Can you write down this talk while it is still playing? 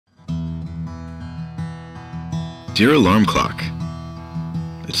Dear alarm clock,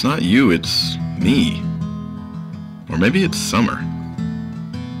 it's not you, it's me. Or maybe it's summer.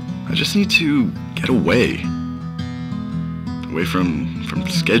 I just need to get away. Away from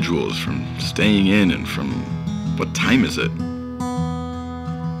schedules, from staying in, and from what time is it.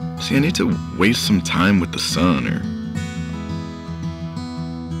 See, I need to waste some time with the sun, or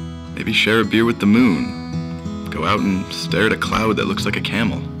maybe share a beer with the moon. Go out and stare at a cloud that looks like a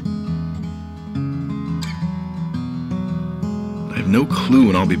camel. I have no clue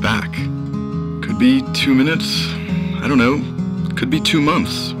when I'll be back. Could be 2 minutes, I don't know. Could be 2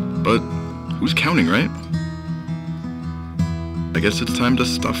 months, but who's counting, right? I guess it's time to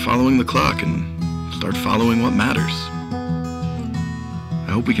stop following the clock and start following what matters.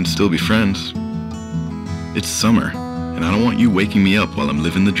 I hope we can still be friends. It's summer, and I don't want you waking me up while I'm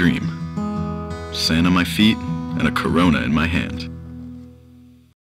living the dream. Sand on my feet and a Corona in my hand.